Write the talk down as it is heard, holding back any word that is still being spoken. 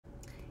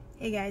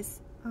Hey guys,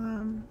 I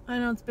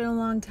know it's been a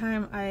long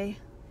time. I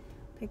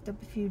picked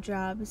up a few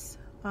jobs,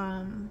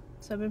 so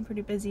I've been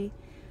pretty busy,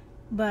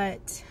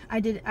 but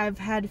I've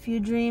had a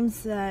few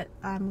dreams that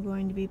I'm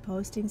going to be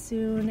posting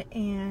soon,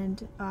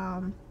 and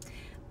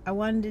I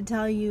wanted to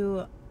tell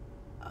you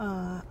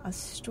a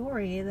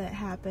story that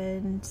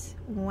happened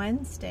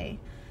Wednesday.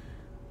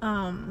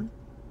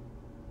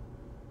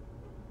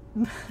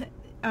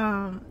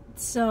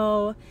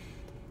 So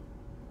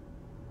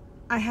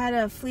I had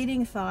a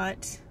fleeting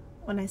thought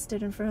when I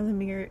stood in front of the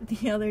mirror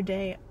the other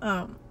day,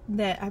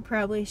 that I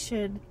probably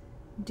should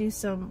do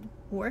some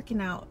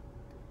working out,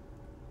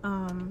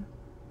 and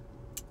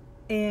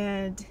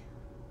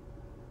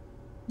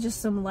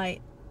just some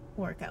light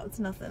workouts.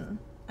 Nothing,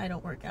 I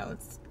don't work out,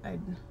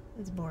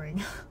 it's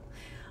boring.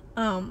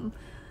 But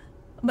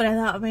I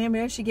thought, man,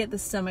 maybe I should get the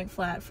stomach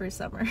flat for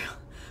summer.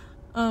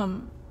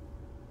 And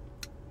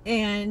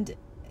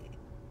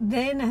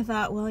then I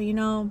thought, well, you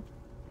know,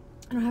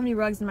 I don't have any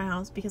rugs in my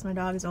house because my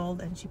dog is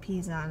old and she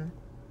pees on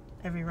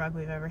every rug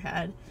we've ever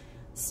had.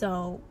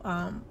 So,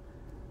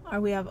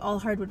 we have all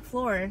hardwood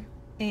floor.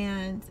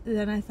 And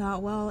then I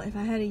thought, well, if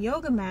I had a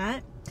yoga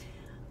mat,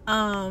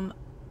 I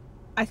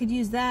could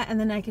use that, and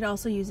then I could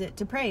also use it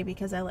to pray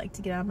because I like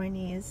to get on my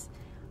knees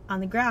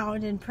on the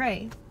ground and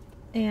pray.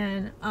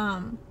 And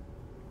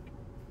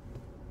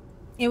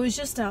it was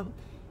just a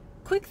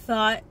quick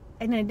thought,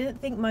 and I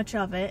didn't think much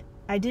of it.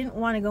 I didn't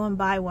want to go and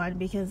buy one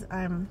because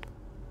I'm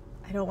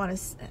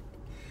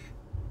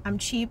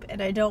cheap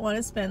and I don't want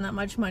to spend that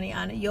much money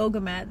on a yoga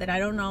mat that I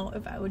don't know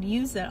if I would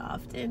use that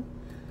often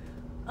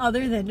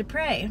other than to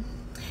pray.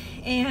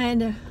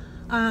 And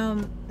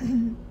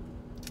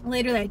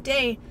later that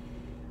day,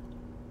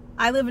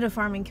 I live in a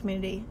farming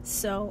community,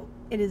 so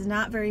it is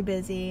not very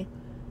busy,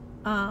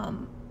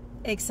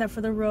 except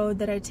for the road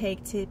that I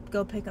take to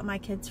go pick up my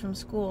kids from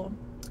school.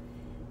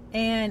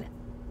 And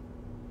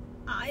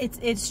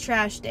it's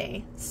trash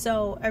day,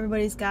 so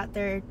everybody's got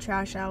their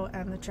trash out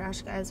and the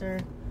trash guys are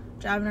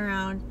driving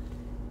around,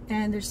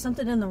 and there's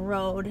something in the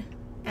road,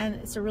 and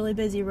it's a really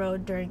busy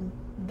road during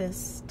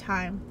this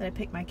time that I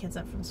pick my kids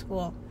up from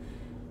school.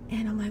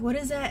 And I'm like, what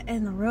is that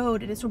in the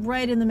road? And it's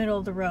right in the middle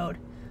of the road.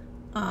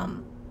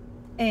 And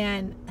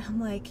I'm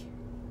like,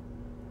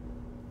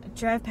 I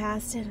drive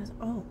past it, and I was,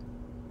 oh,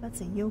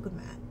 that's a yoga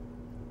mat.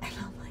 And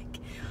I'm like,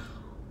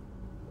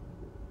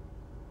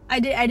 I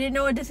didn't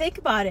know what to think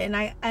about it, and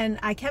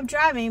I kept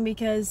driving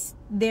because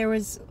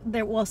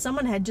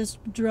someone had just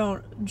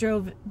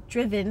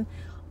driven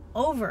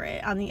over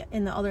it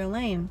in the other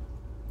lane.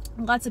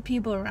 Lots of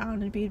people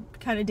around. It'd be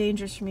kind of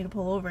dangerous for me to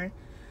pull over.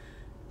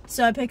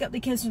 So I pick up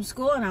the kids from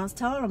school, and I was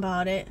telling them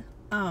about it,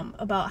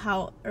 about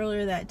how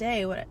earlier that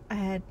day what I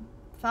had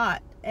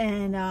thought,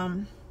 and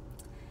I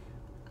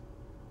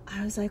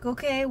was like,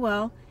 okay,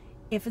 well,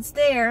 if it's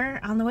there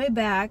on the way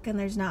back and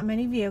there's not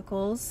many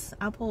vehicles,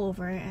 I'll pull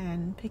over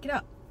and pick it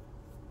up.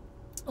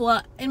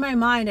 Well, in my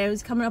mind, I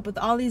was coming up with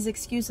all these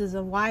excuses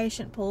of why I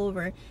shouldn't pull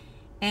over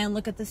and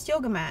look at this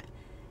yoga mat.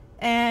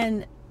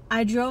 And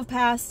I drove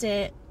past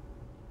it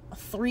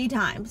 3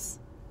 times.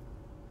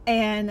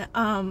 And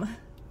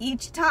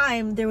each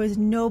time there was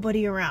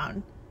nobody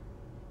around.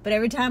 But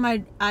every time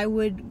I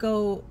would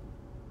go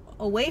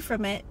away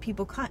from it,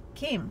 people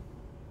came.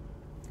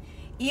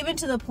 Even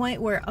to the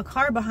point where a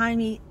car behind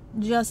me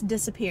just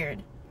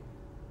disappeared.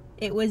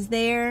 It was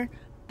there,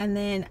 and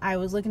then I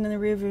was looking in the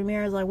rearview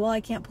mirror. I was like, well,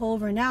 I can't pull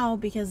over now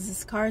because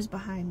this car's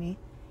behind me.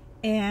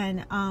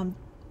 And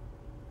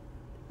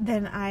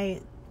then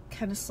I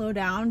kind of slow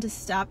down to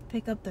stop,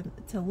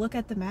 to look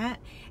at the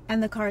mat,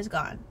 and the car's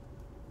gone.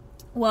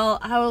 Well,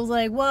 I was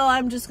like, well,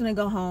 I'm just gonna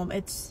go home.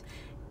 It's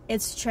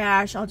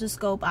trash. I'll just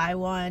go buy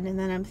one. And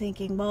then I'm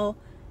thinking, well,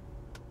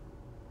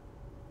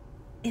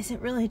 is it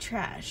really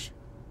trash?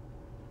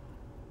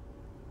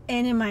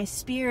 And in my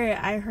spirit,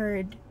 I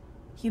heard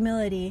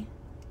humility.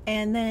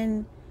 And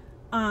then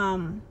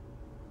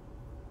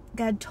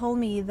God told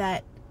me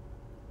that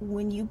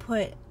when you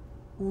put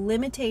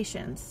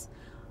limitations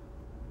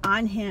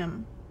on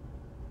Him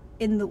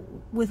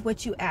with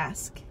what you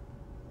ask,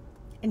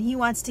 and He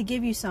wants to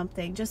give you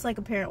something, just like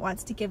a parent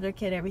wants to give their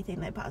kid everything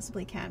they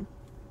possibly can.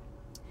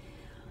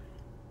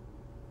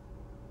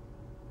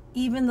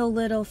 Even the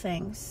little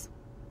things,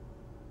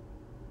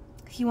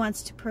 He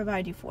wants to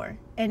provide you for.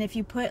 And if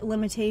you put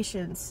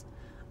limitations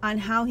on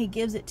how He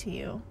gives it to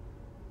you,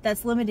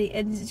 that's limiting.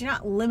 And you're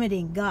not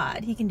limiting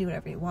God. He can do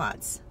whatever He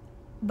wants.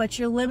 But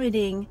you're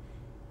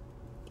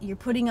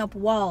putting up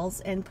walls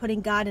and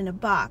putting God in a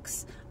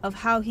box of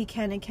how He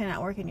can and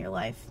cannot work in your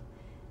life.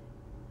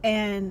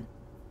 And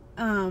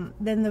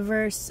then the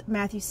verse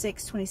Matthew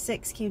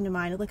 6:26 came to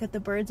mind. Look at the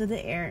birds of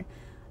the air.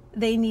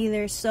 They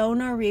neither sow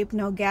nor reap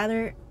nor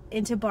gather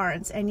into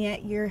barns, and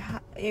yet your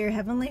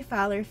heavenly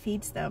Father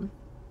feeds them.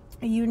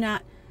 Are you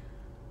not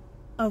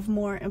of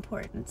more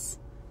importance?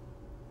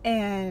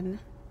 And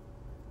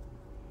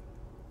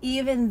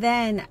even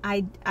then,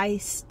 I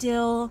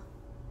still,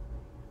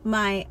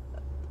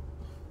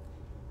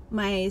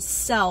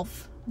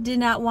 myself did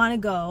not want to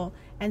go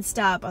and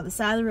stop on the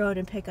side of the road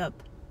and pick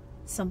up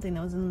something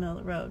that was in the middle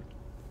of the road.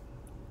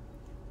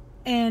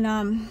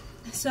 And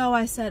so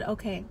I said,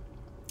 okay,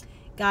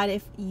 God,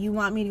 if you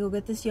want me to go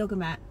get this yoga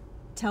mat,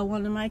 tell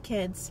one of my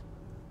kids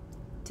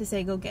to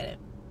say go get it.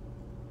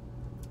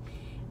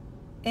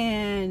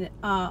 And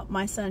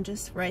my son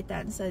just right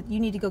then said, you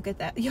need to go get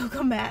that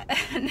yoga mat.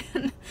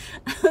 And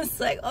I was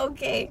like,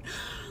 okay.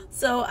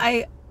 So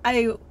I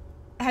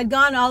had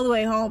gone all the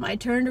way home. I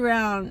turned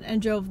around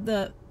and drove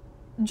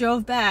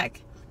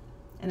back,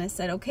 and I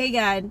said, okay,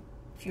 God,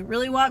 if you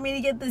really want me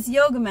to get this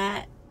yoga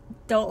mat,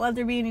 don't let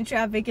there be any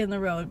traffic in the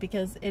road,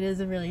 because it is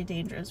a really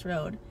dangerous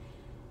road.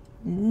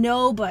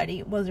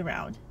 Nobody was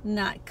around,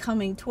 not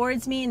coming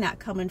towards me, not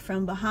coming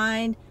from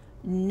behind,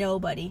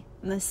 nobody.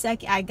 And the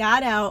second I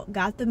got out,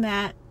 got the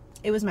mat,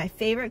 it was my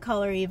favorite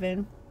color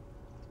even,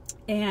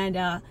 and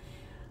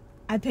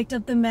I picked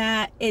up the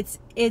mat. It's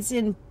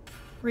in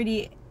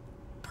pretty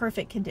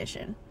perfect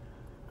condition.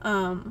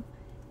 And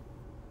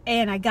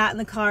I got in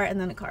the car, and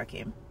then the car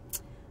came.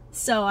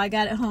 So I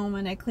got it home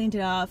and I cleaned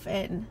it off,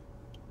 and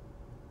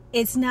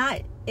it's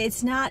not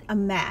a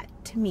mat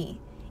to me.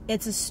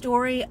 It's a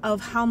story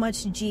of how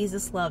much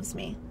Jesus loves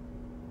me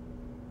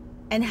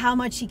and how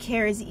much he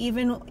cares,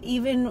 even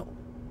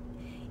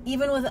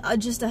with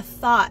just a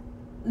thought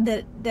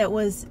that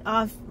was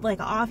like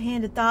an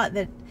offhanded thought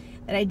that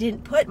I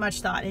didn't put much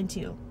thought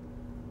into.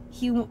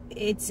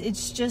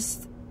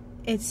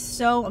 It's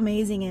so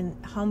amazing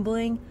and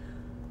humbling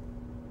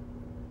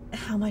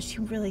how much he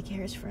really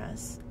cares for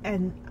us.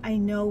 And I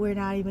know we're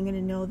not even going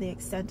to know the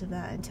extent of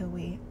that until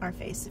we are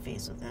face to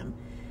face with him.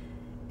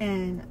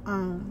 And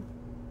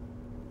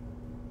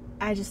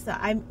I just thought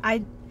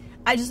I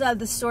just thought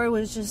the story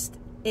was just,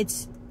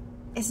 it's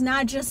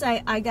not just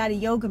I got a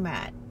yoga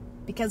mat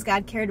because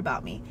God cared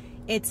about me.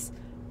 It's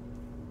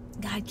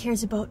God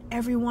cares about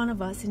every one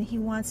of us, and he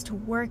wants to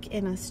work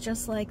in us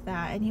just like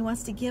that, and he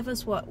wants to give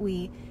us what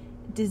we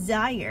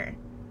desire,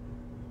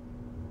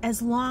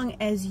 as long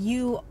as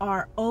you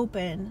are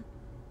open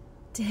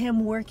to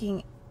him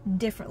working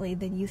differently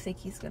than you think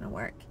he's going to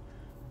work,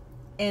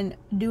 and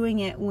doing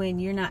it when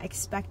you're not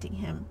expecting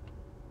him,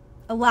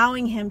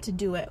 allowing him to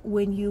do it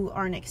when you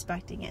aren't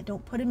expecting it.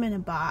 Don't put him in a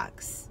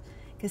box,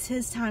 because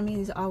his timing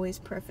is always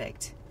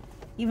perfect,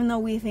 even though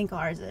we think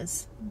ours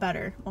is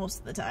better most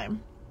of the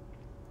time.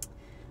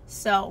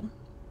 So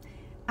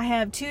I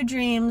have 2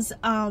 dreams.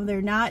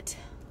 They're not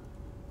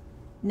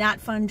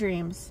fun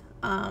dreams.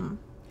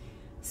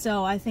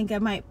 So I think I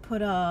might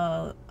put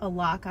a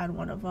lock on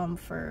one of them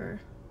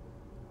for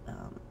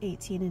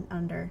 18 and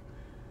under.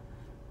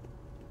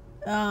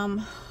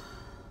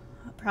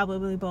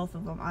 Probably both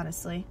of them,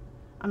 honestly.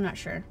 I'm not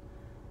sure.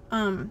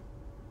 But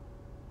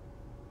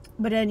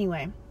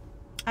anyway,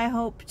 I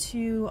hope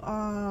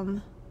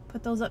to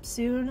put those up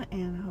soon,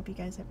 and I hope you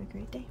guys have a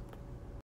great day.